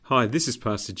Hi, this is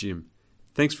Pastor Jim.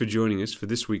 Thanks for joining us for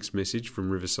this week's message from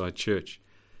Riverside Church.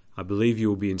 I believe you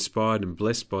will be inspired and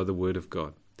blessed by the Word of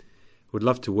God. I would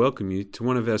love to welcome you to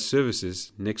one of our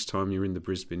services next time you're in the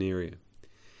Brisbane area.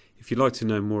 If you'd like to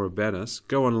know more about us,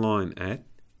 go online at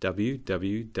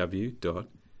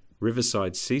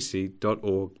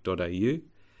www.riversidecc.org.au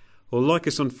or like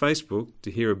us on Facebook to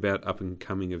hear about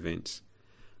up-and-coming events.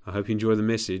 I hope you enjoy the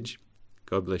message.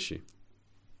 God bless you.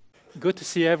 Good to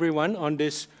see everyone on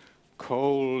this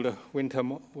cold winter,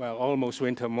 almost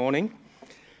winter morning.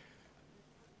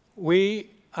 We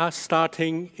are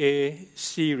starting a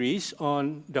series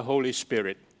on the Holy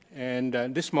Spirit. And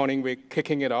this morning we're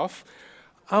kicking it off.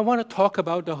 I want to talk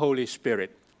about the Holy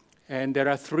Spirit. And there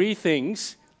are three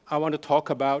things I want to talk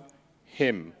about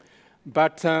Him.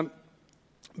 But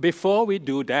before we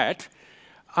do that,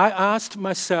 I asked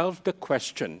myself the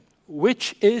question,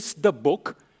 which is the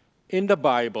book in the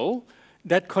Bible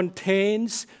that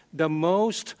contains the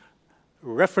most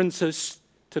references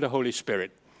to the Holy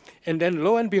Spirit? And then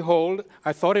lo and behold,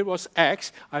 I thought it was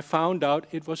Acts. I found out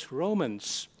it was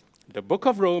Romans. The book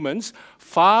of Romans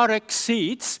far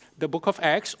exceeds the book of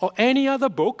Acts or any other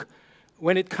book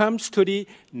when it comes to the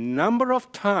number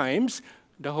of times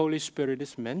the Holy Spirit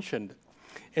is mentioned.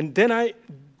 And then I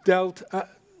dived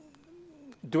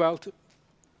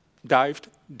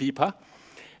deeper,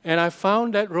 and I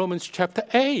found that Romans chapter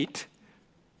 8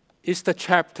 is the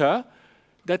chapter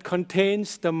that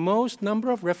contains the most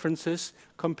number of references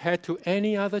compared to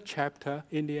any other chapter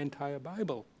in the entire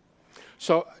Bible.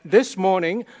 So this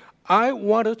morning, I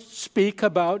want to speak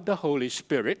about the Holy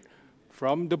Spirit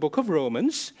from the book of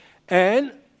Romans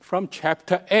and from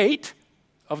chapter 8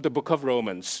 of the book of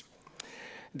Romans.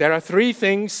 There are three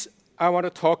things I want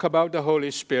to talk about the Holy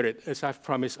Spirit, as I've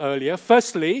promised earlier.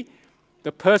 Firstly,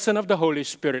 the person of the Holy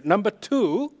Spirit. Number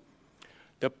two,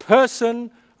 the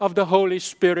person of the Holy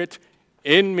Spirit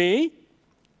in me.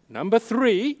 Number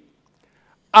three,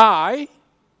 I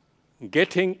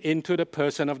getting into the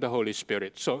person of the Holy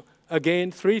Spirit. So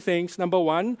again, three things. Number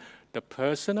one, the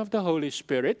person of the Holy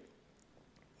Spirit.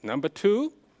 Number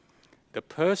two, the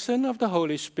person of the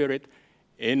Holy Spirit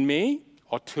in me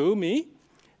or to me.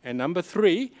 And number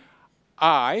three,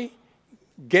 I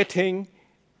getting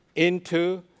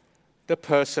into the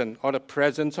person or the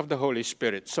presence of the Holy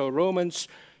Spirit. So Romans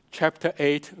chapter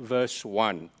 8, verse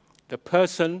 1, the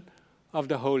person of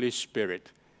the Holy Spirit.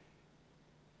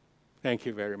 Thank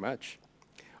you very much.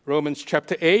 Romans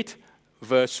chapter 8,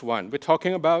 verse 1. We're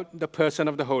talking about the person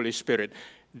of the Holy Spirit.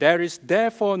 There is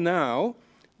therefore now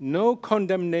no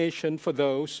condemnation for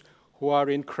those who are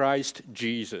in Christ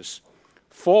Jesus.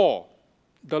 For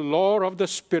the law of the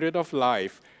Spirit of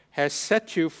life has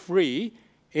set you free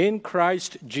in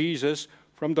Christ Jesus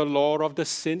from the law of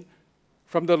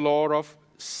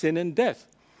sin and death.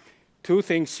 Two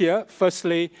things here.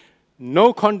 Firstly,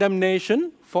 no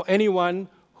condemnation for anyone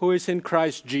who is in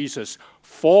Christ Jesus.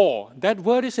 For, that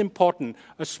word is important.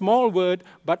 A small word,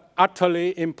 but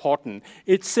utterly important.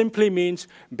 It simply means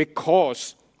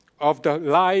because of the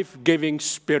life-giving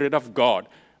Spirit of God,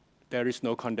 there is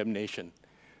no condemnation.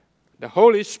 The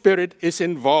Holy Spirit is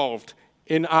involved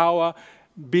in our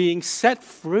being set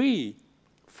free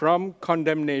from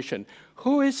condemnation.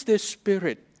 Who is this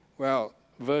Spirit? Well,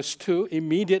 verse 2,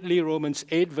 immediately Romans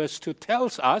 8, verse 2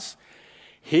 tells us,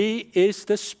 He is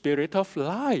the Spirit of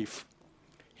life.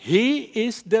 He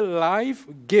is the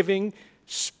life-giving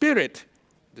Spirit.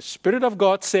 The Spirit of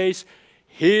God says,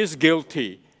 He is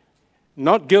guilty.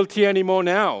 Not guilty anymore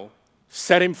now.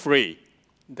 Set him free.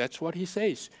 That's what He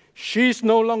says. She's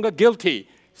no longer guilty.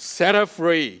 Set her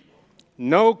free.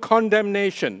 No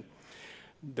condemnation.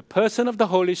 The person of the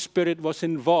Holy Spirit was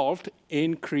involved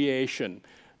in creation.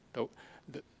 The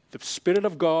Spirit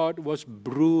of God was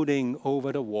brooding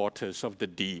over the waters of the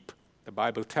deep. The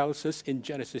Bible tells us in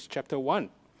Genesis chapter 1.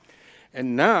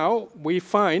 And now we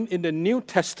find in the New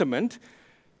Testament,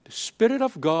 the Spirit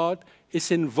of God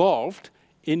is involved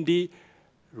in the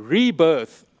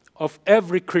rebirth of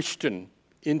every Christian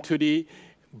into the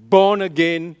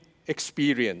born-again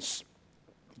experience.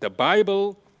 The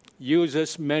Bible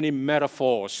uses many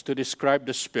metaphors to describe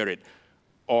the Spirit.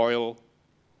 Oil,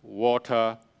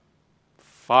 water,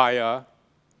 fire,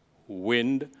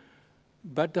 wind.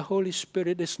 But the Holy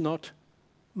Spirit is not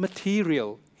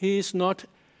material. He is not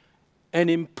an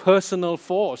impersonal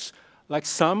force like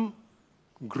some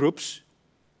groups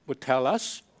would tell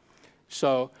us.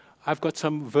 So I've got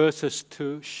some verses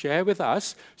to share with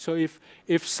us. So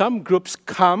if some groups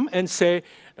come and say,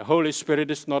 the Holy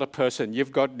Spirit is not a person,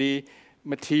 you've got the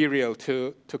material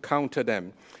to counter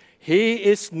them. He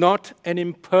is not an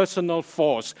impersonal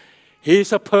force. He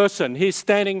is a person. He's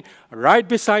standing right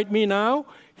beside me now.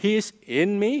 He is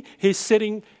in me. He's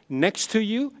sitting next to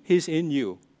you. He's in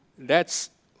you.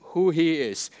 That's who he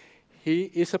is.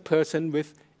 He is a person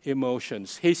with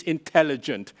emotions. He's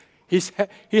intelligent.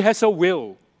 He has a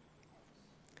will.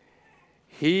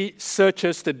 He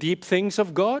searches the deep things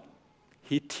of God.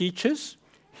 He teaches.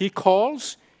 He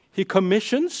calls. He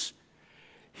commissions.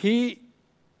 He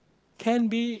can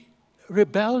be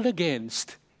rebelled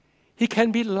against. He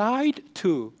can be lied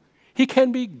to. He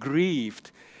can be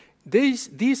grieved.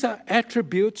 These are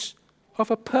attributes of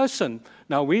a person.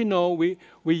 Now we know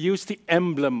we use the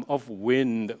emblem of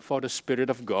wind for the Spirit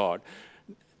of God.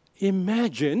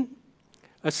 Imagine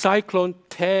a cyclone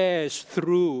tears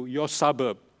through your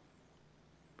suburb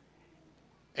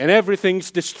and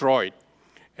everything's destroyed,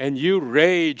 and you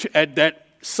rage at that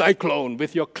cyclone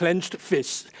with your clenched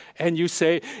fist, and you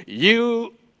say,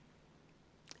 "You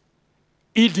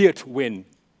idiot wind,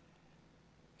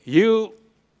 you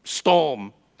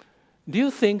storm." Do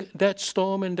you think that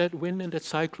storm and that wind and that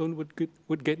cyclone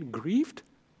would get grieved?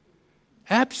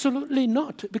 Absolutely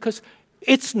not, because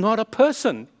it's not a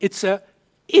person, it's a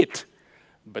it.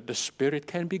 But the Spirit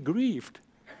can be grieved.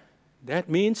 That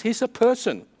means he's a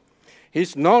person.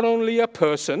 He's not only a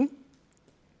person,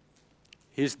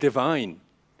 he's divine.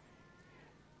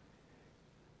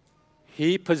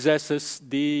 He possesses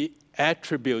the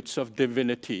attributes of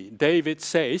divinity. David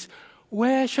says,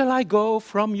 "Where shall I go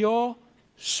from your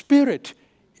Spirit?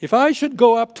 If I should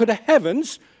go up to the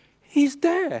heavens, he's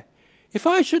there. If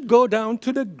I should go down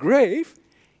to the grave,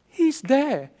 he's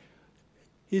there."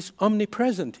 He's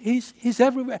omnipresent. He's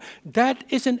everywhere. That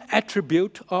is an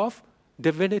attribute of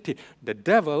divinity. The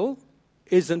devil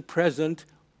isn't present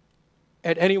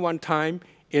at any one time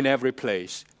in every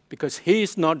place because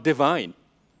he's not divine.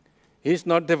 He's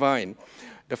not divine.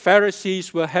 The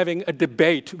Pharisees were having a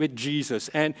debate with Jesus,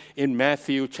 and in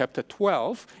Matthew chapter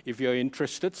 12, if you're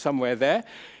interested, somewhere there,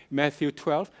 Matthew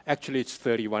 12, actually it's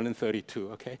 31 and 32,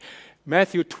 okay?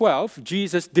 Matthew 12,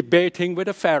 Jesus debating with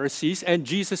the Pharisees, and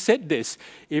Jesus said this: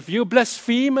 "If you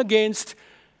blaspheme against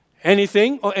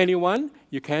anything or anyone,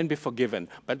 you can be forgiven.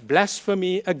 But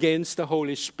blasphemy against the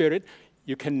Holy Spirit,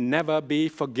 you can never be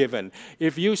forgiven.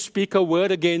 If you speak a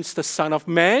word against the Son of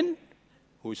Man,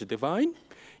 who is divine,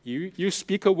 you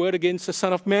speak a word against the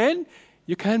Son of Man,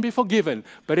 you can be forgiven.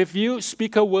 But if you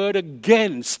speak a word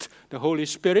against the Holy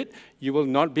Spirit, you will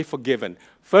not be forgiven."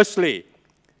 Firstly,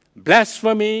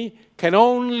 blasphemy can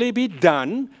only be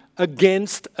done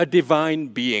against a divine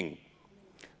being.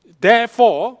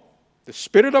 Therefore, the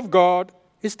Spirit of God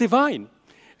is divine.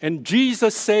 And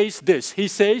Jesus says this. He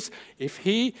says, if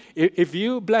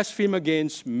you blaspheme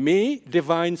against me,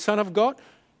 divine Son of God,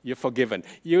 you're forgiven.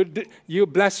 You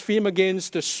blaspheme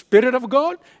against the Spirit of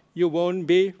God, you won't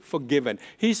be forgiven.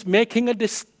 He's making a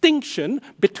distinction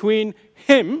between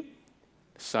him,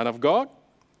 the Son of God,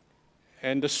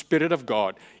 and the Spirit of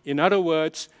God. In other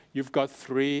words, you've got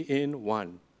three in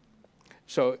one.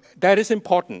 So that is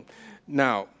important.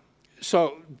 Now,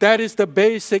 so that is the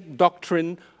basic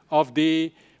doctrine of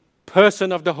the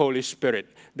person of the Holy Spirit.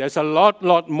 There's a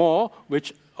lot more,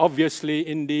 which obviously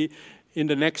in the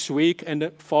next week and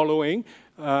the following,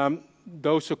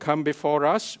 those who come before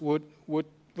us would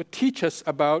teach us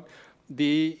about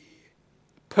the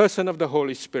person of the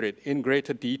Holy Spirit in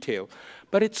greater detail.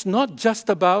 But it's not just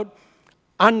about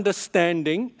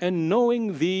understanding and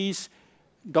knowing these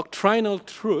doctrinal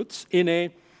truths in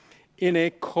a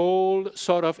cold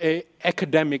sort of a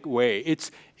academic way. It's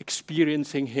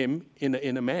experiencing him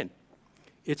in a man.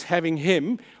 It's having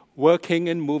him working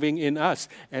and moving in us.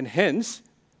 And hence,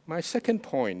 my second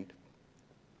point.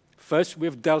 First,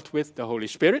 we've dealt with the Holy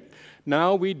Spirit.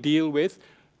 Now we deal with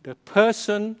the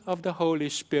person of the Holy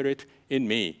Spirit in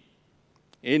me.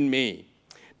 In me.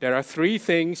 There are three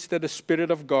things that the Spirit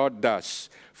of God does.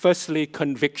 Firstly,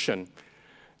 conviction.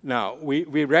 Now, we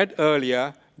read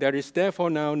earlier, there is therefore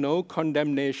now no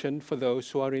condemnation for those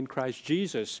who are in Christ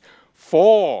Jesus.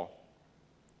 For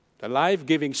the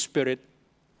life-giving Spirit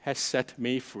has set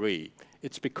me free.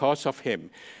 It's because of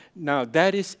him. Now,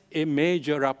 that is a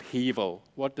major upheaval,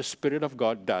 what the Spirit of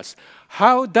God does.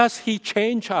 How does he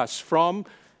change us from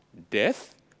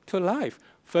death to life?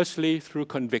 Firstly, through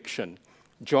conviction.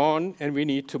 John, and we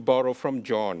need to borrow from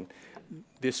John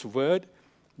this word,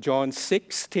 John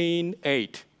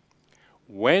 16:8.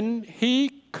 When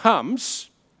he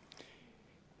comes,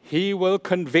 he will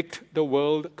convict the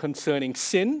world concerning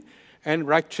sin and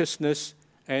righteousness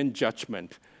and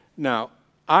judgment. Now,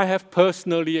 I have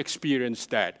personally experienced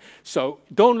that. So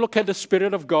don't look at the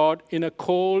Spirit of God in a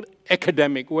cold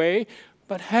academic way,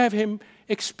 but have him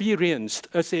experienced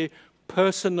as a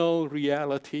personal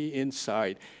reality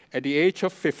inside. At the age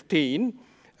of 15,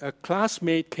 a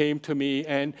classmate came to me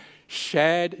and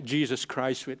shared Jesus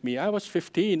Christ with me. I was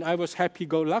 15. I was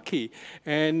happy-go-lucky.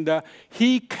 And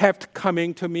he kept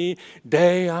coming to me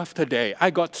day after day. I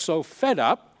got so fed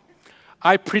up,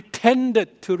 I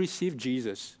pretended to receive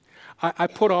Jesus. I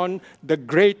put on the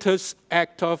greatest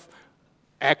act of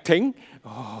acting.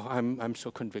 Oh, I'm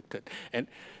so convicted.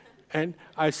 And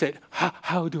I said,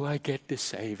 how do I get this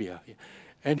Savior?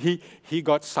 And he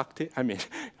got sucked in,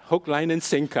 hook, line, and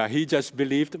sinker. He just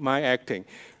believed my acting.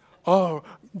 Oh,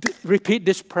 repeat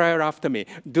this prayer after me.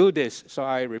 Do this. So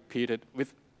I repeated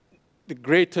with the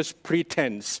greatest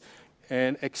pretense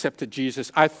and accepted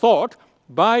Jesus. I thought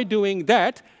by doing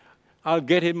that, I'll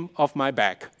get him off my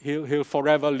back. He'll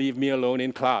forever leave me alone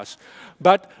in class.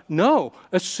 But no,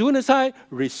 as soon as I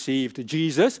received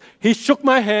Jesus, he shook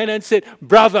my hand and said,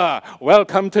 "Brother,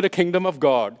 welcome to the kingdom of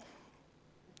God.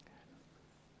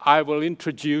 I will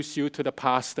introduce you to the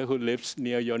pastor who lives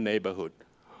near your neighborhood."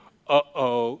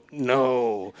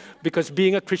 No. Because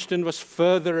being a Christian was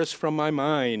furthest from my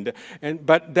mind.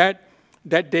 But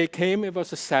that day came, it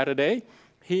was a Saturday.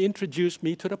 He introduced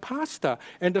me to the pastor.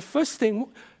 And the first thing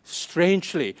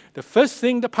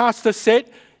the pastor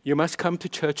said, "You must come to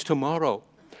church tomorrow.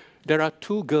 There are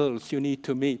 2 girls you need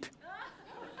to meet."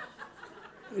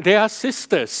 They are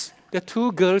sisters. There are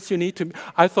 2 girls you need to meet.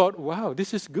 I thought, wow,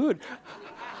 this is good.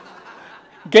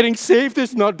 Getting saved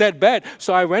is not that bad.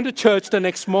 So I went to church the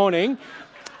next morning.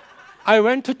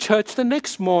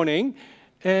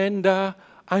 And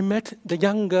I met the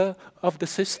younger of the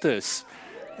sisters.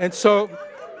 And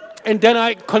then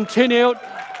I continued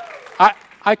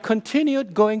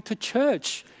going to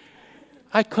church.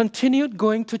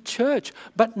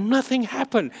 But nothing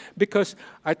happened, because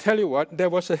I tell you what, there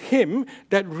was a hymn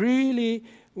that really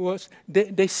was,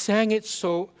 they sang it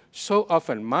so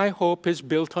often. "My hope is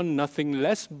built on nothing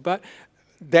less but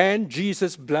than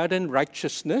Jesus' blood and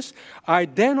righteousness. I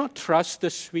dare not trust the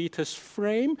sweetest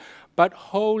frame, but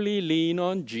wholly lean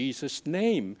on Jesus'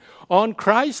 name. On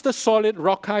Christ the solid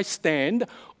rock I stand.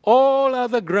 All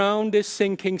other ground is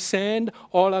sinking sand.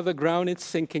 All other ground is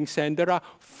sinking sand." There are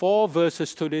 4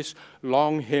 verses to this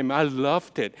long hymn. I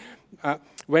loved it.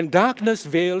 When darkness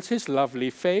veils his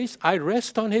lovely face, I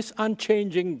rest on his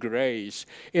unchanging grace.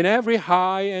 In every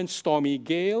high and stormy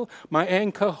gale, my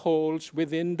anchor holds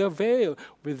within the veil.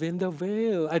 Within the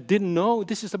veil. I didn't know.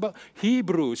 This is about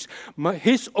Hebrews.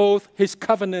 His oath, his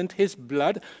covenant, his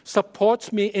blood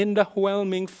supports me in the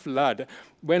whelming flood.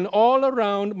 When all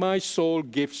around my soul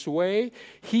gives way,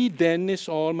 he then is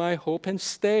all my hope and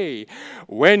stay.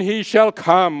 When he shall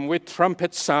come with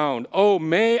trumpet sound, oh,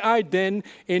 may I then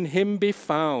in him be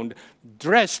found,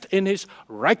 dressed in his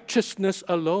righteousness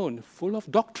alone, full of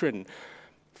doctrine,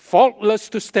 faultless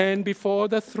to stand before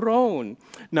the throne.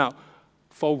 Now,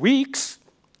 for weeks,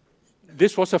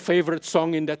 this was a favorite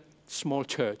song in that small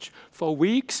church. For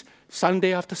weeks,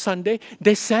 Sunday after Sunday,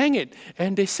 they sang it,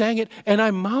 and and I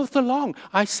mouthed along.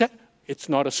 I said, it's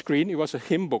not a screen, it was a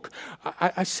hymn book.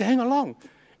 I sang along.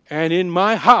 And in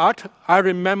my heart, I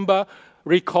remember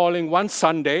recalling one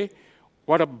Sunday,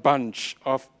 what a bunch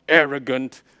of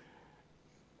arrogant,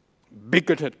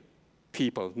 bigoted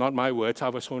people. Not my words, I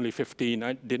was only 15,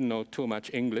 I didn't know too much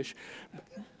English.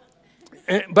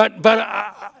 But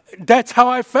that's how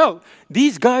I felt.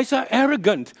 These guys are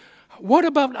arrogant. What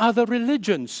about other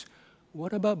religions?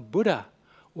 What about Buddha?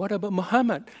 What about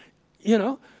Muhammad?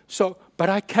 But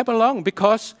I kept along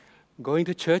because going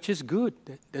to church is good.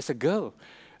 There's a girl.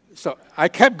 So I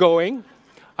kept going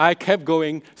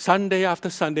Sunday after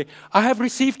Sunday. I have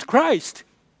received Christ.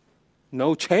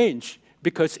 No change,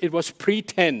 because it was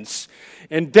pretense.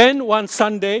 And then one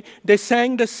Sunday, they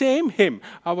sang the same hymn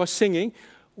I was singing.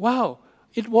 Wow,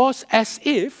 it was as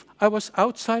if I was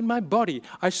outside my body.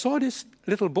 I saw this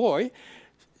little boy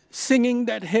singing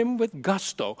that hymn with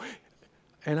gusto.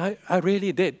 And I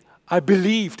really did. I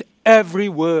believed every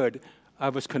word. I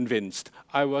was convinced.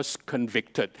 I was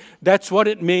convicted. That's what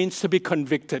it means to be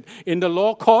convicted. In the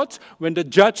law courts, when the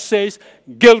judge says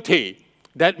guilty,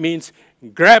 that means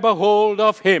grab a hold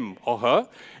of him or her.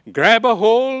 Grab a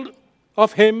hold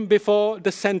of him before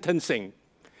the sentencing.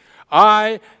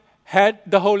 I had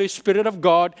the Holy Spirit of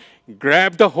God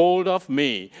grab the hold of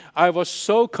me. I was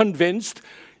so convinced.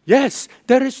 Yes,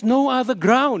 there is no other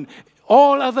ground.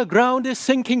 All other ground is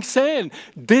sinking sand.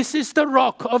 This is the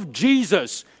rock of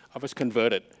Jesus. I was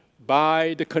converted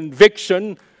by the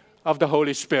conviction of the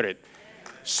Holy Spirit.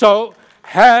 So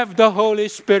have the Holy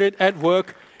Spirit at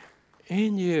work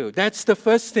in you. That's the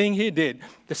first thing he did.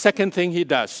 The second thing he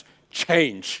does,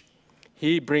 change.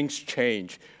 He brings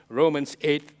change. Romans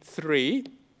 8:3.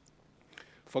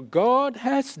 For God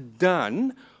has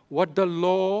done what the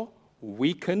law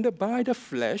weakened by the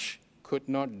flesh, could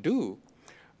not do.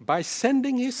 By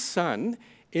sending his Son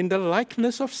in the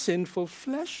likeness of sinful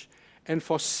flesh, and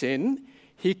for sin,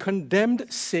 he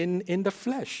condemned sin in the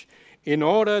flesh, in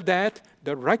order that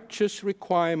the righteous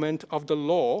requirement of the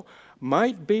law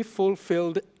might be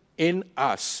fulfilled in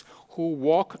us, who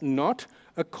walk not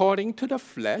according to the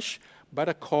flesh, but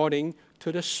according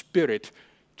to the Spirit.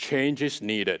 Change is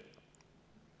needed.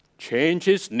 Change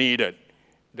is needed.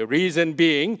 The reason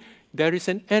being, there is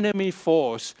an enemy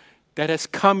force that has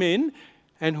come in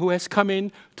and who has come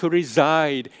in to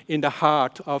reside in the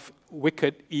heart of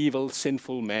wicked, evil,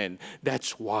 sinful men.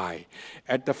 That's why.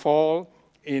 At the fall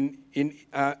in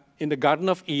the Garden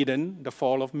of Eden, the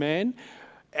fall of man,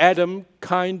 Adam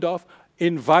kind of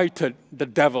invited the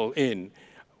devil in.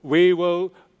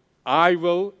 I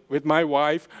will, with my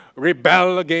wife,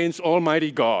 rebel against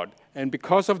Almighty God. And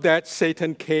because of that,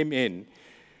 Satan came in.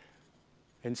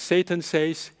 And Satan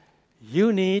says,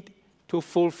 you need to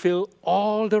fulfill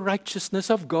all the righteousness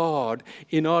of God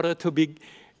in order to be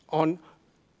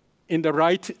in the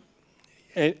right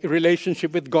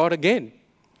relationship with God again.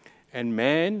 And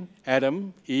man,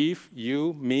 Adam, Eve,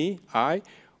 you, me, I,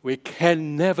 we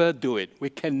can never do it. We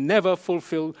can never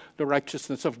fulfill the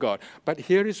righteousness of God. But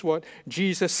here is what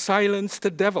Jesus silenced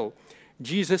the devil.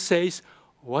 Jesus says,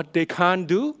 what they can't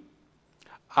do,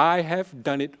 I have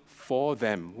done it for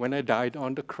them when I died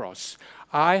on the cross.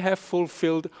 I have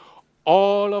fulfilled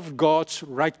all of God's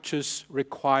righteous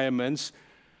requirements,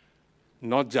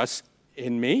 not just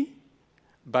in me,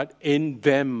 but in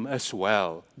them as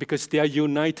well, because they are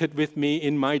united with me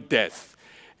in my death.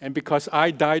 And because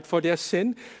I died for their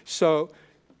sin, so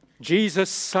Jesus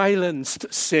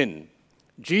silenced sin.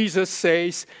 Jesus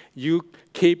says, you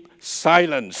keep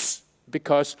silence,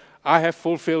 because I have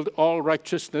fulfilled all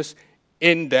righteousness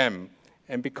in them.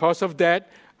 And because of that,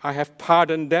 I have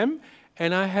pardoned them,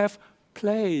 and I have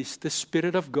placed the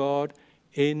Spirit of God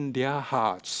in their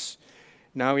hearts.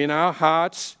 Now, in our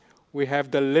hearts, we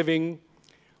have the living,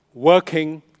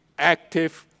 working,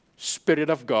 active Spirit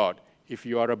of God, if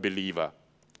you are a believer.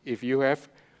 If you have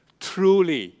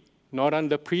truly, not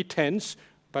under pretense,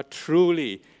 but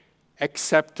truly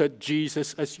accepted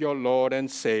Jesus as your Lord and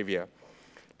Savior.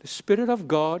 The Spirit of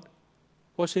God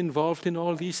was involved in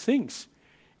all these things,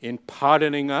 in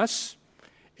pardoning us,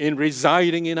 in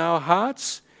residing in our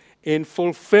hearts, in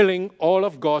fulfilling all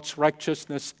of God's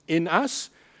righteousness in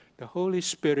us. The Holy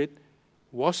Spirit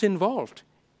was involved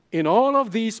in all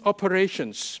of these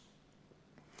operations.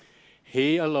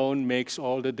 He alone makes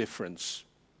all the difference.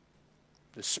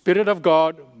 The Spirit of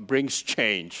God brings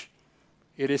change.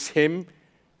 It is Him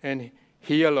and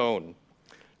He alone.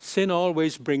 Sin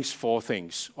always brings four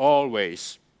things,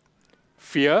 always.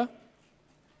 Fear,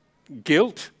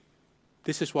 guilt.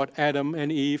 This is what Adam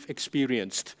and Eve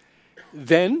experienced.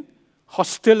 Then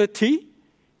hostility,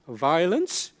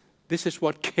 violence. This is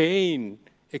what Cain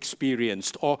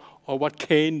experienced, or what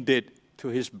Cain did to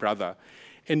his brother.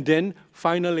 And then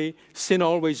finally, sin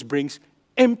always brings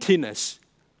emptiness.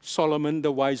 Solomon,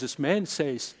 the wisest man,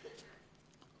 says,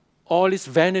 all is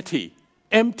vanity,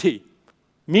 empty,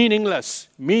 meaningless.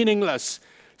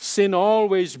 Sin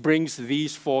always brings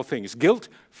these four things: guilt,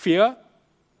 fear,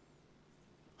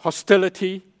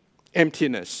 hostility,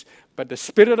 emptiness. But the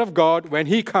Spirit of God, when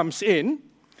He comes in,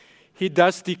 He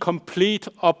does the complete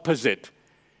opposite.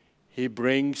 He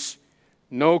brings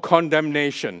no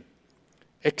condemnation,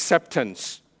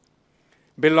 acceptance,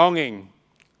 belonging,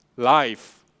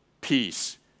 life,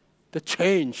 peace. The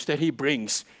change that He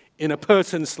brings in a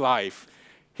person's life.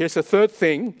 Here's a third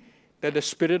thing that the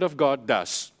Spirit of God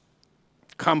does.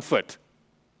 Comfort.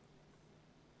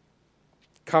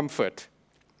 Comfort.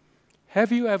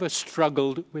 Have you ever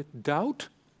struggled with doubt?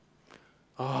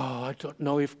 Oh, I don't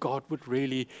know if God would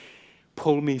really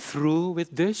pull me through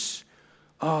with this.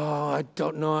 Oh, I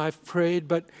don't know, I've prayed,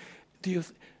 but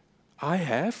I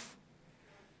have.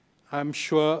 I'm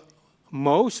sure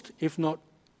most, if not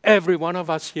every one of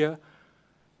us here,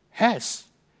 has.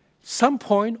 Some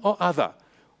point or other,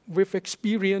 we've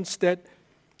experienced that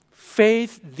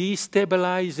faith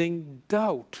destabilizing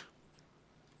doubt.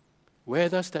 Where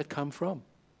does that come from?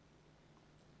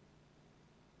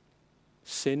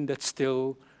 Sin that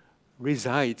still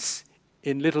resides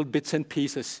in little bits and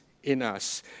pieces in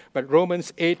us. But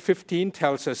Romans 8:15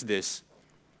 tells us this.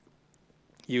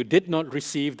 You did not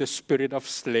receive the spirit of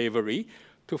slavery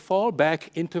to fall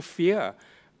back into fear,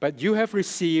 but you have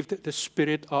received the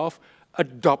spirit of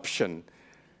adoption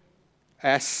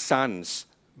as sons,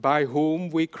 by whom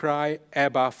we cry,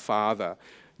 Abba, Father.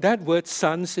 That word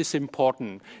sons is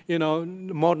important.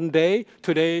 Modern day,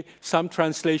 today, some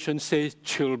translations say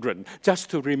children, just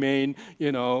to remain,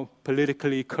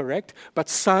 politically correct. But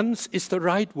sons is the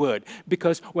right word,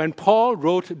 because when Paul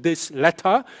wrote this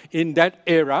letter in that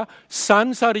era,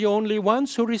 sons are the only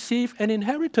ones who receive an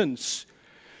inheritance.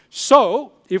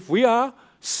 So, if we are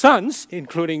sons,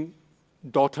 including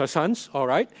daughter sons, all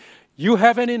right, you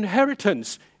have an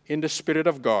inheritance in the Spirit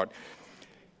of God.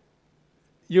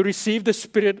 You receive the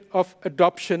Spirit of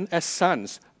adoption as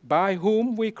sons, by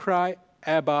whom we cry,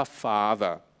 Abba,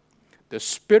 Father. The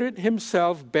Spirit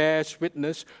Himself bears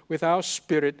witness with our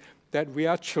spirit that we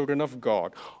are children of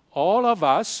God. All of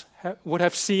us would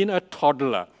have seen a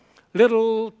toddler,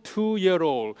 little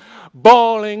 2-year-old,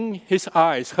 bawling his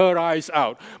eyes, her eyes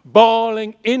out,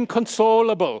 bawling,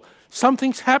 inconsolable.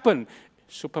 Something's happened.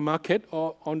 Supermarket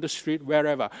or on the street,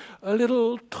 wherever. A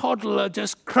little toddler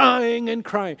just crying and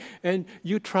crying. And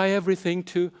you try everything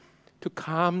to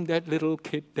calm that little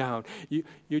kid down.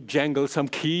 You jangle some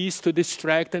keys to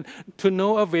distract, and to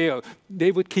no avail.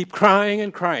 They would keep crying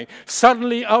and crying.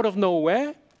 Suddenly, out of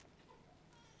nowhere,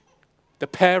 the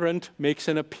parent makes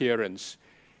an appearance.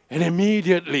 And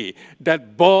immediately,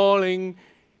 that bawling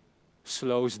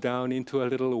slows down into a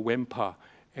little whimper.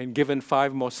 And given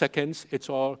 5 more seconds, it's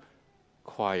all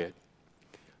quiet.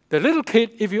 The little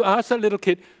kid, if you ask that little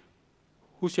kid,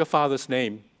 who's your father's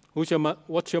name? What's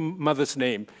your mother's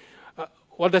name?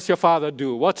 What does your father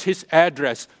do? What's his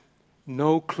address?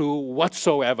 No clue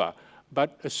whatsoever.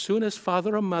 But as soon as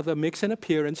father or mother makes an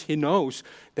appearance, he knows,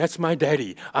 that's my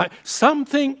daddy.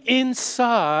 Something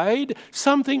inside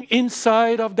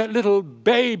of that little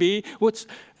baby,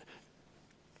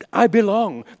 I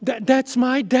belong. That's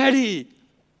my daddy.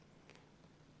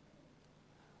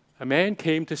 A man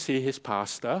came to see his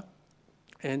pastor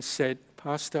and said,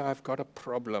 Pastor, I've got a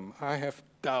problem. I have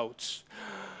doubts.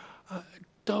 I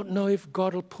don't know if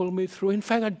God will pull me through. In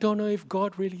fact, I don't know if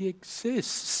God really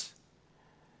exists.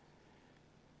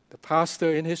 The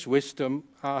pastor, in his wisdom,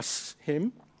 asks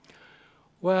him,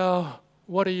 well,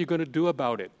 what are you going to do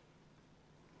about it?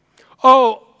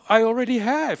 Oh, I already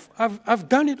have. I've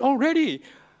done it already.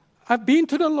 I've been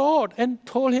to the Lord and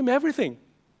told Him everything.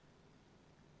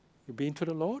 You've been to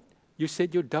the Lord? You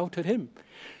said you doubted Him.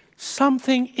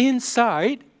 Something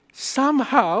inside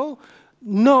somehow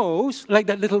knows, like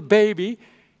that little baby,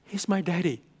 He's my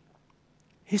daddy.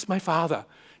 He's my father.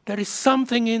 There is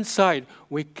something inside.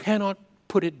 We cannot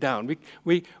put it down.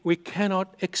 We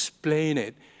cannot explain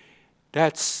it.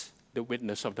 That's the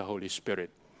witness of the Holy Spirit.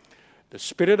 The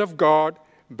Spirit of God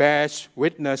bears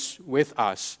witness with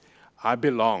us. I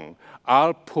belong.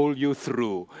 I'll pull you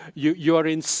through. You are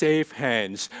in safe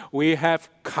hands. We have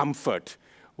comfort.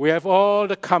 We have all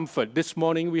the comfort. This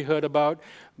morning we heard about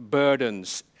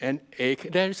burdens and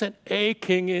ache. There's an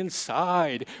aching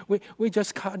inside. We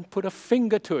just can't put a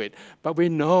finger to it. But we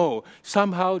know.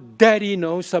 Somehow Daddy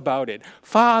knows about it.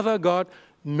 Father God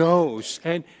knows.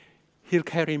 And He'll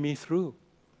carry me through.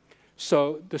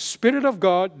 So the Spirit of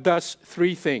God does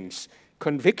 3 things.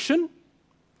 Conviction,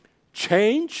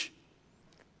 change,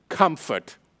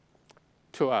 comfort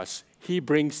to us. He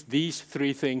brings these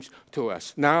 3 things to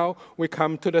us. Now we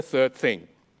come to the 3rd thing.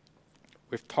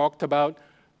 We've talked about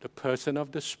the person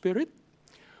of the Spirit.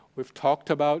 We've talked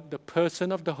about the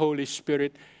person of the Holy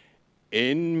Spirit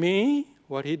in me,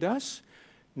 what He does.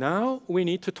 Now we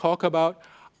need to talk about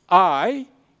I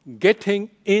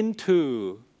getting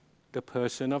into the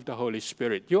person of the Holy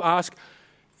Spirit. You ask,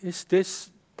 is this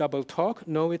double talk?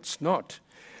 No, it's not.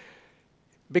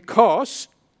 Because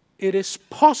it is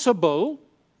possible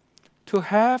to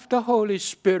have the Holy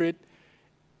Spirit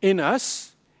in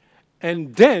us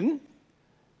and then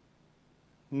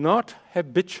not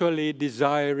habitually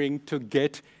desiring to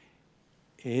get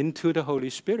into the Holy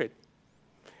Spirit.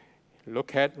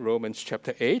 Look at Romans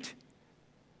chapter 8,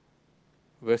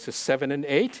 verses 7 and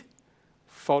 8,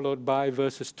 followed by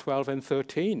verses 12 and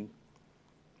 13.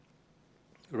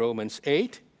 Romans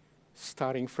 8,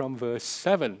 starting from verse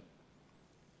 7.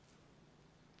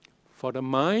 For the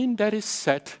mind that is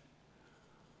set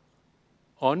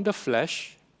on the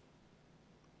flesh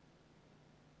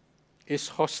is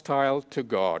hostile to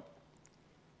God,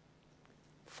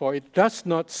 for it does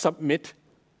not submit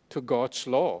to God's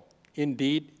law.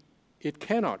 Indeed, it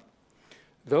cannot.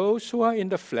 Those who are in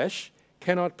the flesh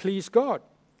cannot please God.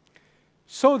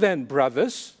 So then,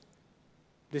 brothers,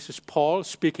 this is Paul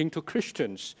speaking to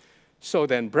Christians. So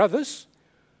then, brothers,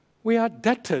 we are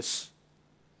debtors,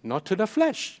 not to the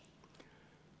flesh.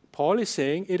 Paul is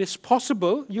saying it is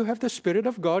possible you have the Spirit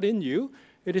of God in you.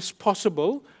 It is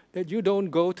possible that you don't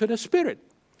go to the Spirit.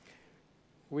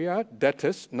 we are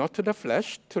debtors, not to the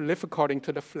flesh, to live according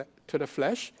to the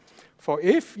flesh. For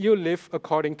if you live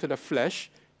according to the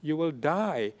flesh, you will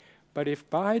die. But if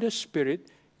by the Spirit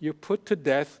you put to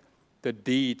death the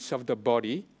deeds of the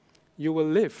body, you will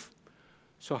live.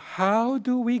 So how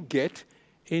do we get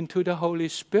into the Holy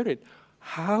Spirit?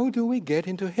 How do we get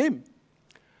into Him?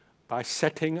 By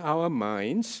setting our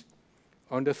minds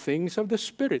on the things of the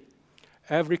Spirit.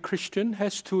 Every Christian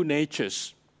has two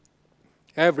natures.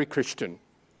 Every Christian.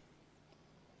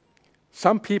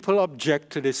 Some people object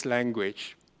to this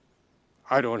language.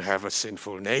 I don't have a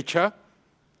sinful nature.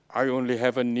 I only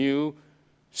have a new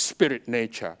spirit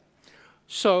nature.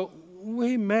 So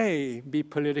we may be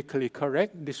politically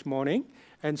correct this morning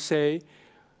and say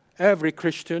every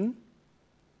Christian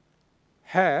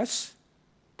has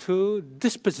two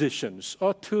dispositions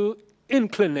or two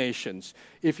inclinations,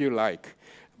 if you like.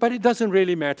 But it doesn't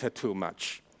really matter too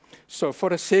much. So for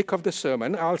the sake of the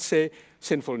sermon, I'll say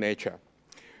sinful nature.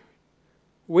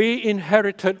 We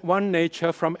inherited one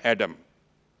nature from Adam.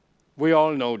 We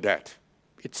all know that.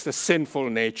 It's the sinful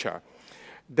nature.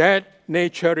 That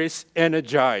nature is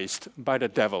energized by the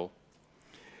devil.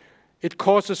 It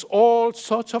causes all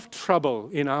sorts of trouble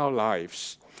in our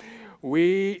lives.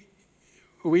 We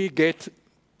get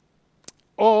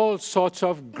all sorts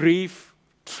of grief,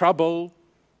 trouble,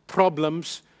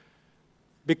 problems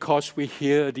because we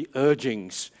hear the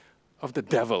urgings of the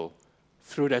devil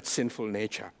through that sinful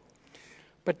nature.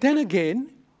 But then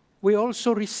again, we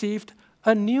also received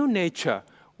a new nature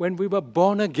when we were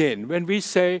born again, when we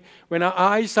say, when our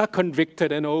eyes are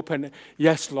convicted and open,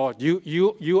 yes, Lord,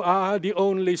 you are the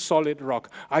only solid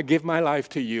rock. I give my life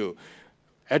to you.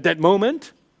 At that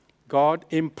moment, God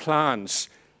implants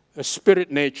a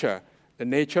spirit nature, the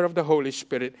nature of the Holy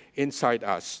Spirit inside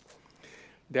us.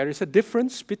 There is a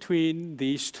difference between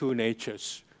these two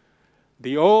natures.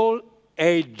 The old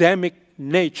Adamic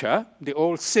nature, the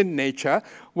old sin nature,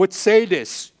 would say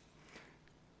this.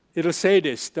 It'll say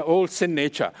this, the old sin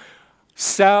nature.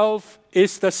 Self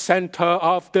is the center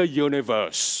of the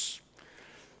universe.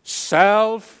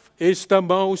 Self is the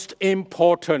most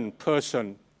important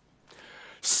person.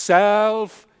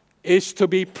 Self is to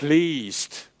be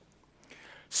pleased.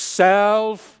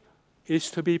 Self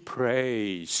is to be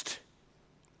praised.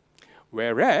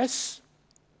 Whereas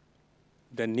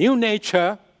the new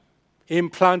nature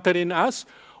implanted in us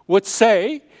would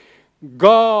say,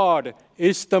 God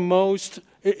is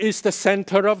the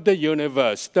center of the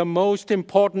universe, the most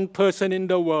important person in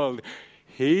the world.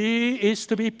 He is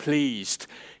to be pleased.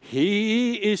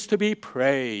 He is to be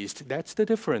praised. That's the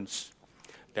difference.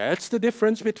 That's the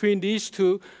difference between these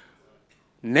two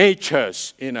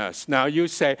natures in us. Now you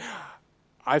say,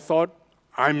 I thought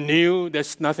I'm new,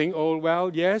 there's nothing old.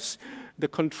 Well, yes, the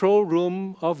control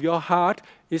room of your heart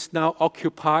is now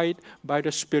occupied by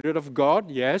the Spirit of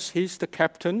God. Yes, He's the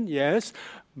captain, yes.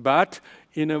 But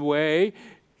in a way,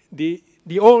 the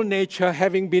old nature,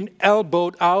 having been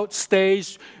elbowed out,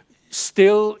 stays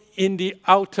still in the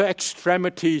outer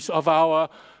extremities of our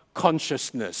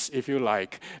consciousness, if you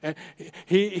like.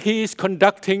 He is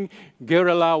conducting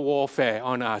guerrilla warfare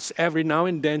on us every now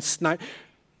and then.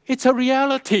 It's a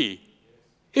reality.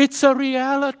 It's a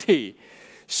reality.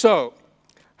 So,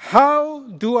 how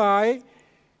do I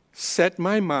set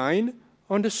my mind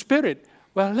on the Spirit?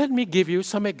 Well, let me give you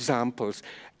some examples.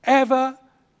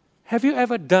 Have you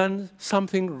ever done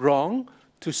something wrong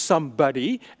to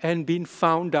somebody and been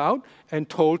found out and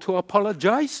told to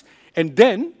apologize? And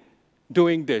then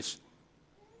doing this,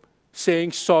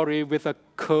 saying sorry with a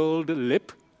curled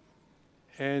lip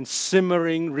and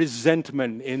simmering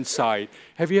resentment inside.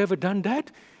 Have you ever done that?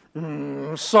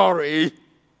 Sorry.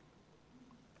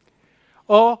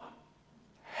 Or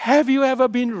have you ever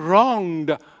been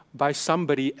wronged by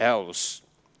somebody else?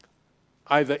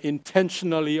 Either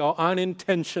intentionally or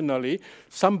unintentionally,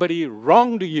 somebody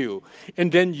wronged you,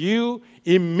 and then you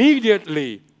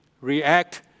immediately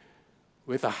react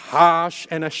with a harsh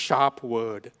and a sharp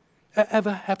word.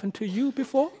 Ever happened to you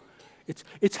before?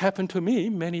 It's happened to me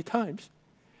many times.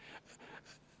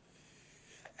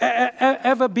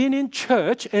 Ever been in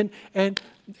church and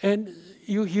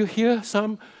you hear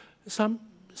some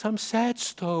sad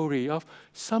story of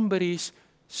somebody's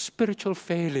spiritual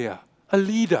failure, a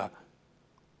leader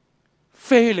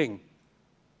failing,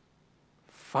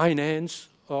 finance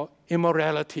or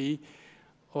immorality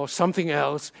or something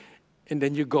else, and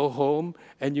then you go home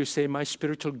and you say, my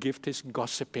spiritual gift is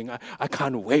gossiping. I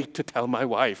can't wait to tell my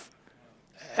wife.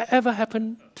 Ever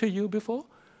happened to you before?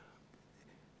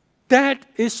 That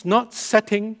is not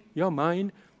setting your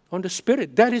mind on the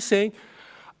Spirit. That is saying,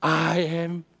 I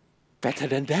am better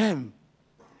than them.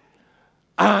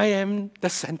 I am the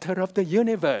center of the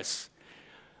universe.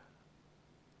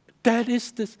 That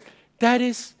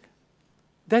is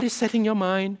setting your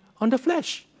mind on the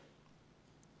flesh.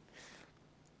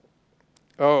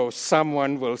 Oh,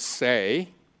 someone will say,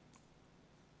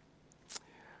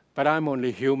 but I'm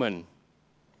only human.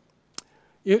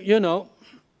 You know,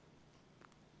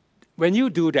 when you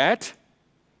do that,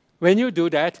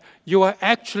 you are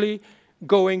actually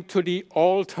going to the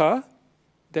altar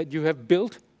that you have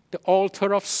built, the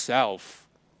altar of self.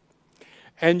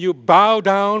 And you bow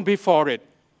down before it.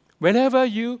 Whenever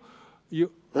you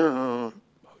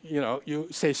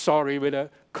say sorry with a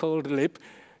curled lip,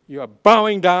 you are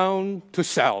bowing down to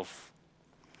self.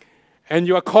 And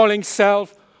you are calling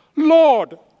self,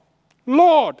 Lord,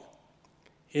 Lord.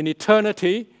 In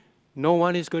eternity, no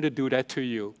one is going to do that to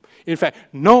you. In fact,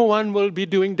 no one will be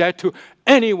doing that to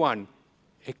anyone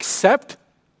except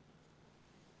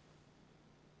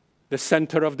the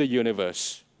center of the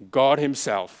universe, God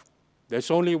Himself. There's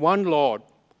only one Lord,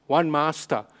 one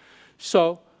Master.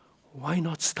 So why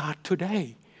not start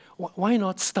today? Why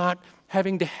not start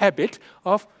having the habit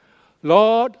of,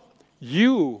 Lord,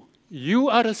 you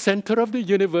are the center of the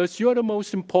universe. You are the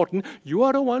most important. You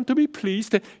are the one to be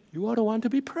pleased. You are the one to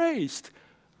be praised.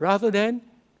 Rather than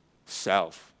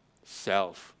self,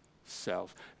 self,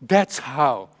 self. That's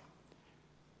how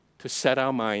to set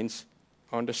our minds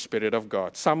on the Spirit of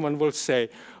God. Someone will say,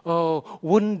 oh,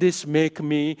 wouldn't this make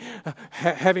me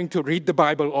having to read the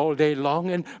Bible all day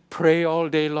long and pray all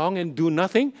day long and do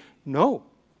nothing? No.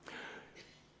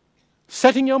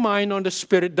 Setting your mind on the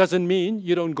Spirit doesn't mean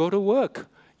you don't go to work.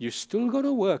 You still go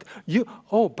to work.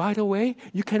 By the way,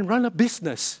 you can run a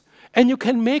business and you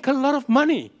can make a lot of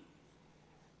money.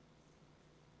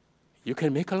 You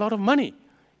can make a lot of money.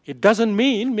 It doesn't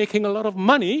mean making a lot of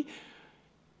money.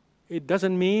 It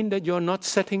doesn't mean that you're not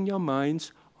setting your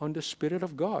minds on the Spirit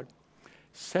of God.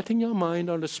 Setting your mind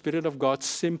on the Spirit of God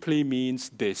simply means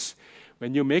this.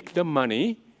 When you make the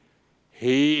money,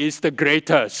 He is the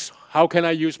greatest. How can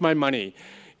I use my money?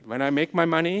 When I make my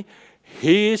money,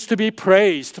 He is to be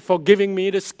praised for giving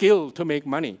me the skill to make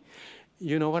money.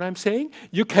 You know what I'm saying?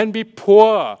 You can be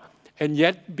poor and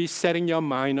yet be setting your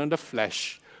mind on the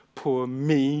flesh. Poor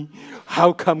me.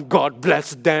 How come God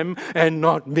blessed them and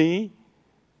not me?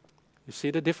 You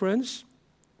see the difference?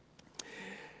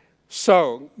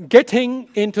 So, getting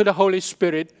into the Holy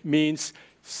Spirit means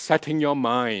setting your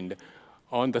mind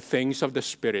on the things of the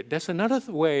Spirit. There's another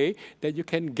way that you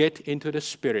can get into the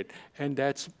Spirit, and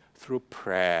that's through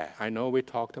prayer. I know we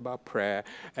talked about prayer,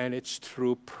 and it's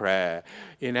through prayer.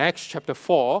 In Acts chapter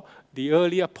 4, the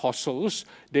early apostles,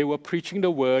 they were preaching the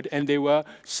word, and they were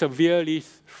severely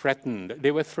threatened.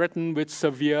 They were threatened with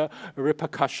severe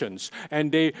repercussions.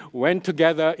 And they went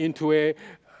together into a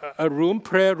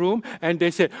prayer room, and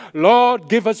they said, Lord,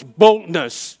 give us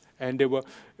boldness. And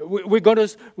we're going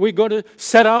to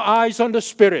set our eyes on the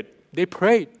Spirit. They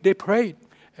prayed.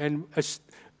 And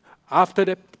after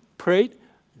they prayed,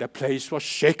 the place was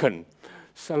shaken.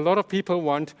 So a lot of people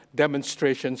want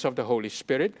demonstrations of the Holy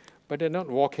Spirit, but they're not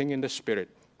walking in the Spirit.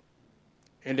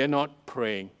 And they're not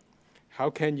praying. How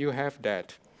can you have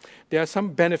that? There are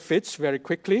some benefits, very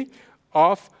quickly,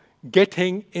 of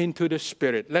getting into the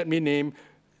Spirit. Let me name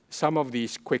some of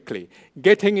these quickly.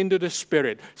 Getting into the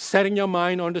Spirit, setting your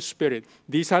mind on the Spirit.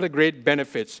 These are the great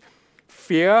benefits.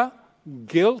 Fear,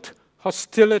 guilt,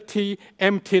 hostility,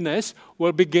 emptiness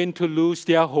will begin to lose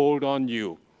their hold on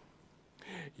you.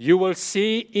 You will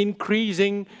see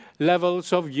increasing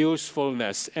levels of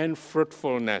usefulness and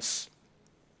fruitfulness.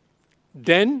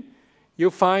 Then you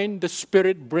find the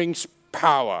Spirit brings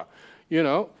power. You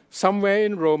know, somewhere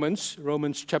in Romans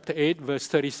chapter 8, verse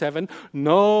 37,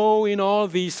 no, in all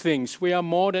these things we are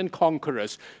more than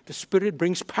conquerors. The Spirit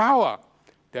brings power.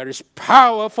 There is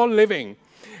power for living.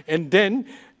 And then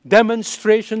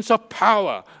demonstrations of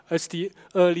power as the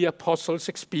early apostles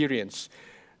experienced.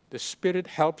 The Spirit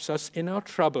helps us in our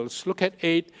troubles. Look at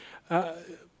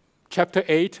chapter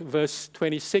 8, verse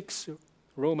 26,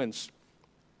 Romans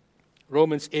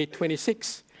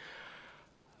 8:26.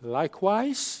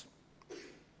 Likewise,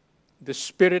 the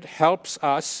Spirit helps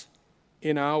us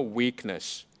in our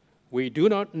weakness. We do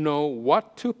not know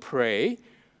what to pray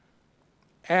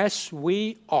as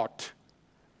we ought,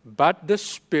 but the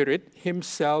Spirit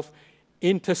Himself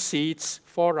intercedes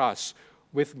for us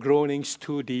with groanings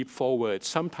too deep for words.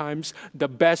 Sometimes the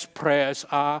best prayers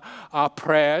are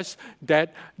prayers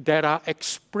that are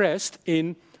expressed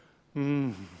in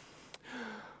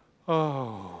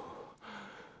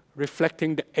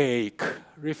reflecting the ache,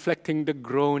 reflecting the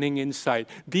groaning inside.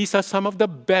 These are some of the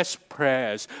best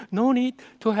prayers. No need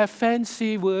to have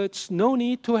fancy words, no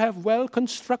need to have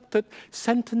well-constructed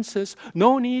sentences,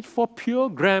 no need for pure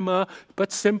grammar,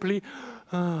 but simply,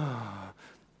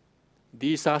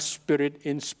 These are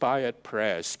Spirit-inspired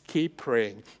prayers. Keep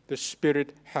praying. The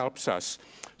Spirit helps us.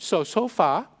 So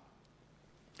far,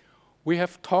 we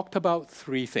have talked about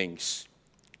three things.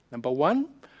 Number one,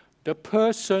 the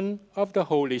person of the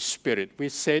Holy Spirit. We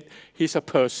said he's a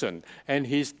person and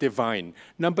he's divine.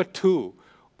 Number two,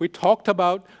 we talked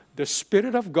about the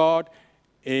Spirit of God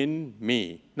in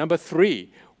me. Number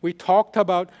three, we talked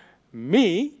about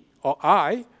me, or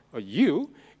I, or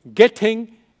you,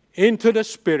 getting into the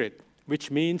Spirit, which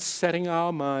means setting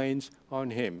our minds on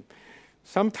Him.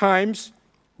 Sometimes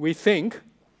we think,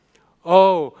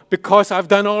 oh, because I've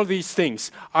done all these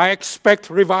things, I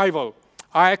expect revival.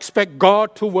 I expect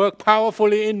God to work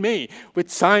powerfully in me with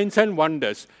signs and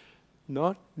wonders.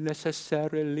 Not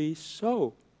necessarily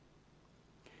so.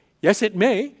 Yes, it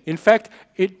may. In fact,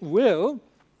 it will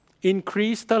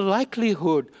increase the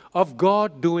likelihood of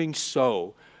God doing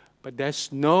so. But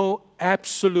there's no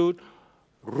absolute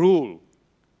rule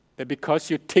that because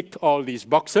you ticked all these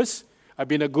boxes, I've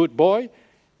been a good boy,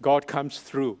 God comes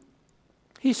through.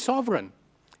 He's sovereign.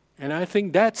 And I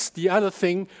think that's the other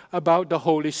thing about the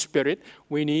Holy Spirit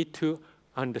we need to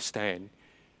understand.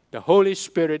 The Holy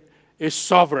Spirit is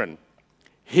sovereign.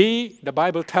 He, the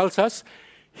Bible tells us,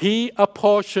 He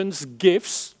apportions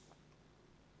gifts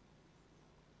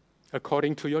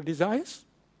according to your desires,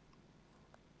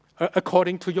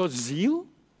 according to your zeal,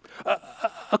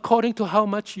 according to how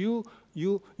much you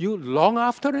long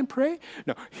after and pray.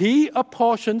 No, He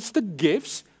apportions the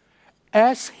gifts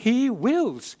as He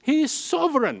wills. He is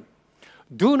sovereign.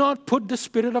 Do not put the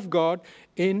Spirit of God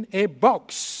in a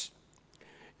box.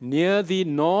 Near the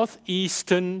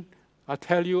northeastern, I'll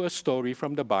tell you a story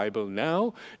from the Bible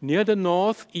now. Near the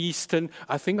northeastern,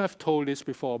 I think I've told this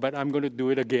before, but I'm going to do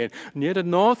it again. Near the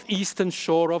northeastern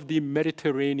shore of the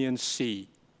Mediterranean Sea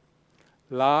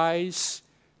lies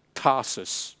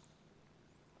Tarsus,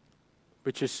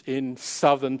 which is in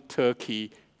southern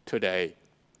Turkey today.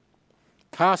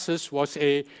 Tarsus was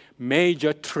a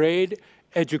major trade,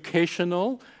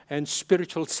 educational, and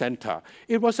spiritual center.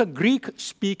 It was a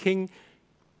Greek-speaking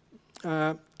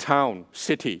town,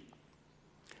 city.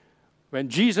 When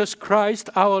Jesus Christ,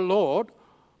 our Lord,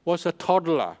 was a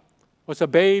toddler, was a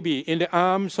baby in the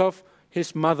arms of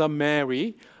His mother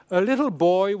Mary, a little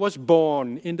boy was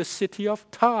born in the city of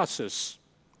Tarsus.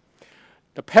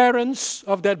 The parents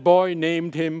of that boy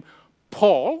named him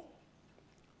Paul,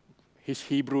 his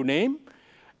Hebrew name,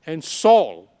 and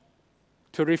Saul,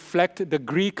 to reflect the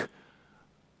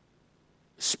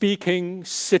Greek-speaking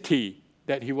city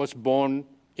that he was born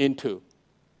into.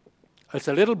 As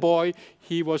a little boy,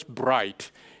 he was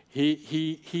bright.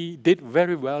 He did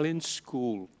very well in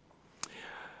school.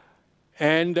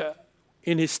 And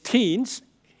in his teens,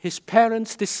 his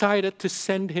parents decided to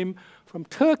send him from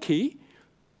Turkey,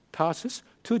 Tarsus,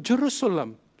 to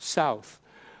Jerusalem, south,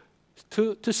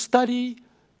 to study,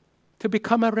 to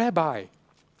become a rabbi.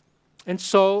 And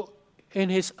so, in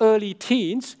his early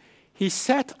teens, he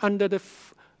sat under the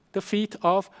feet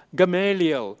of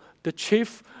Gamaliel,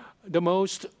 the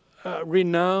most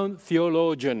renowned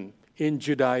theologian in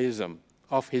Judaism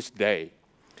of his day.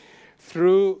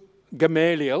 Through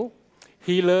Gamaliel,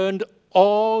 he learned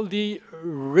all the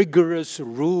rigorous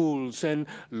rules and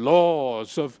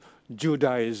laws of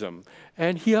Judaism,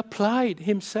 and he applied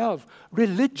himself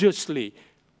religiously.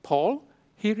 Paul,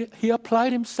 he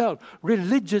applied himself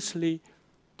religiously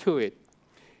to it.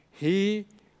 He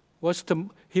was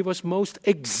most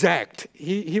exact.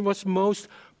 He was most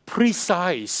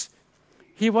precise.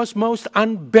 He was most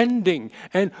unbending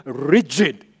and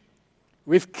rigid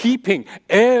with keeping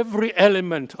every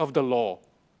element of the law.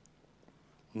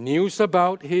 News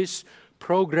about his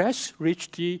progress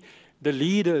reached the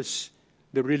leaders,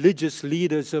 the religious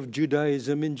leaders of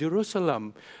Judaism in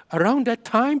Jerusalem. Around that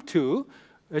time too,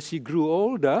 as he grew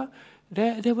older,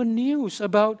 there were news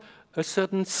about a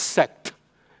certain sect.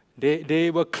 They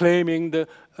were claiming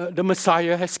the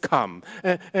Messiah has come.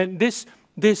 And this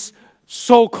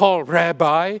so-called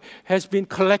rabbi has been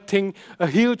collecting a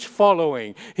huge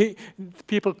following.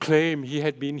 People claim he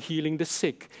had been healing the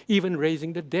sick, even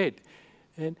raising the dead.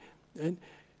 And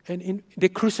they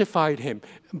crucified him.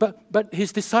 But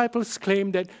his disciples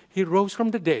claimed that he rose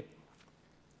from the dead.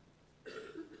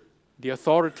 The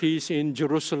authorities in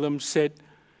Jerusalem said,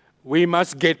 "We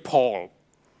must get Paul.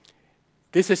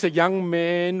 This is a young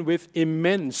man with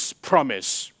immense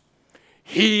promise.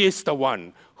 He is the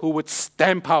one who would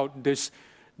stamp out this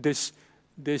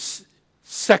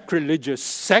sacrilegious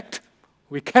sect.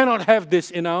 We cannot have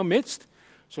this in our midst."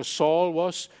 So Saul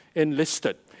was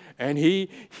enlisted. And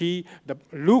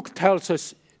Luke tells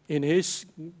us in his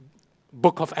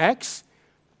book of Acts,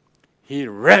 he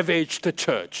ravaged the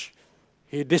church.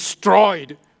 He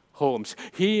destroyed homes.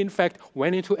 He, in fact,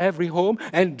 went into every home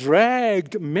and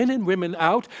dragged men and women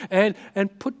out and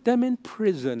put them in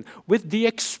prison with the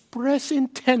express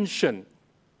intention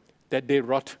that they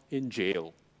rot in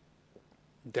jail.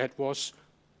 That was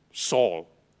Saul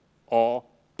or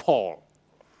Paul.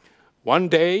 One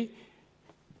day,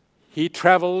 he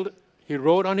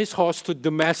rode on his horse to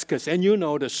Damascus, and you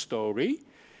know the story.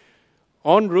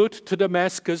 En route to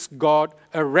Damascus, God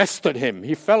arrested him.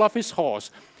 He fell off his horse.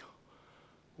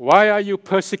 Why are you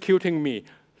persecuting me?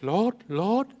 Lord,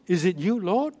 Lord, is it you,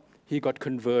 Lord? He got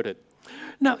converted.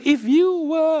 Now, if you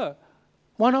were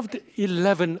one of the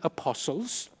 11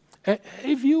 apostles,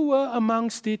 if you were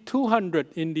amongst the 200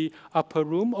 in the upper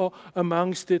room or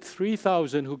amongst the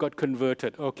 3,000 who got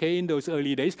converted, okay, in those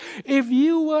early days, if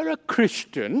you were a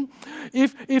Christian,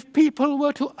 if people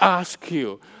were to ask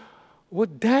you,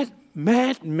 would that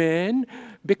madman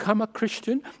become a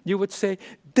Christian? You would say,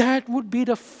 that would be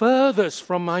the furthest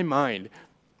from my mind.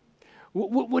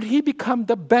 Would he become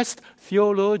the best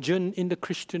theologian in the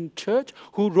Christian church,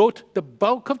 who wrote the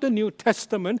bulk of the New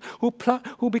Testament,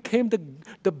 who became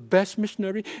the best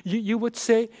missionary? You would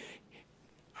say,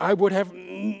 I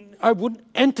wouldn't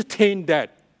entertain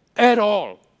that at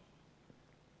all.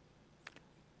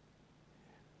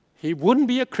 He wouldn't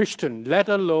be a Christian, let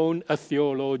alone a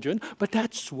theologian, but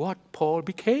that's what Paul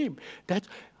became.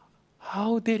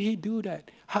 How did he do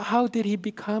that? How did he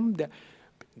become that?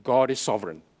 God is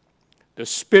sovereign. The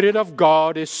Spirit of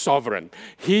God is sovereign.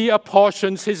 He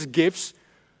apportions His gifts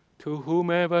to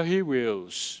whomever He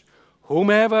wills.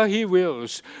 Whomever He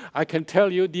wills. I can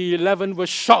tell you the 11 were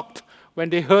shocked when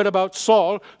they heard about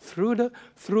Saul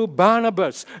through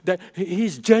Barnabas, that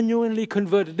he's genuinely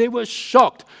converted. They were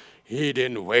shocked. He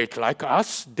didn't wait like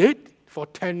us did for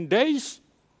 10 days.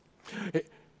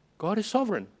 God is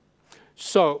sovereign.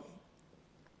 So,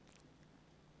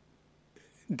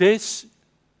 this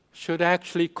should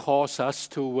actually cause us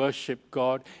to worship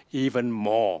God even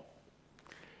more,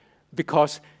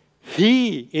 because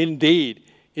He indeed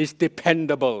is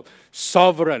dependable,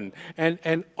 sovereign,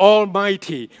 and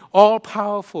almighty,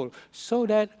 all-powerful, so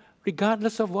that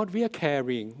regardless of what we are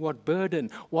carrying, what burden,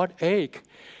 what ache,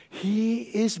 He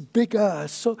is bigger.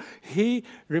 So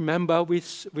remember we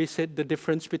said the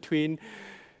difference between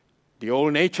the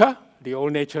old nature. The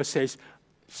old nature says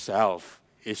self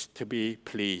is to be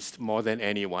pleased more than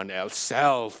anyone else.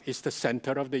 Self is the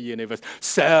center of the universe.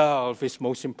 Self is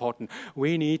most important.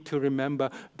 We need to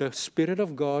remember the Spirit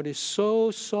of God is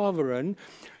so sovereign.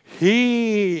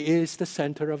 He is the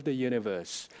center of the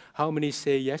universe. How many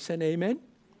say yes and amen?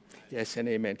 Yes and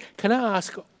amen. Can I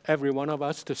ask every one of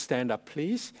us to stand up,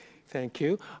 please? Thank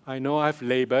you. I know I've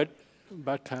labored,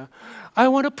 but I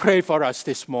want to pray for us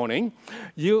this morning.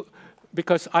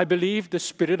 Because I believe the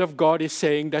Spirit of God is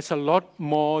saying there's a lot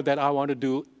more that I want to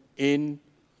do in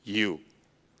you.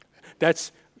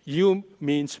 That's you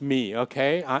means me,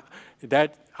 okay?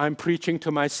 That I'm preaching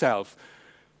to myself.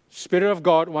 Spirit of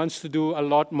God wants to do a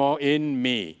lot more in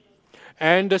me.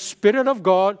 And the Spirit of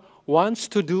God wants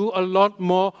to do a lot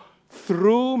more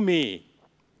through me.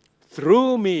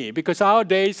 Through me, because our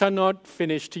days are not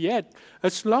finished yet.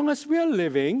 As long as we are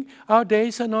living, our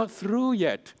days are not through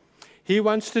yet. He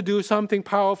wants to do something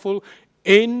powerful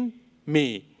in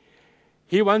me.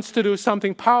 He wants to do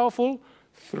something powerful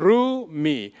through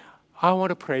me. I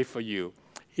want to pray for you.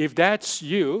 If that's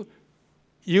you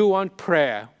want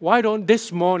prayer, why don't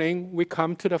this morning we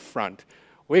come to the front?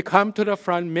 We come to the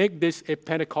front, make this a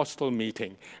Pentecostal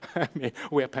meeting.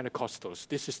 We are Pentecostals.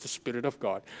 This is the Spirit of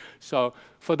God. So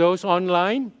for those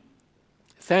online,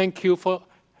 thank you for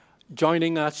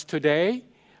joining us today.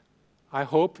 I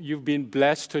hope you've been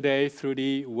blessed today through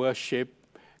the worship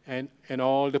and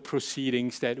all the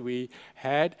proceedings that we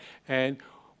had. And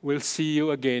we'll see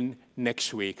you again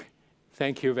next week.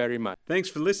 Thank you very much. Thanks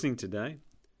for listening today.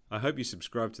 I hope you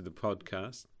subscribe to the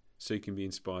podcast so you can be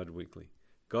inspired weekly.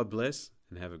 God bless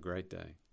and have a great day.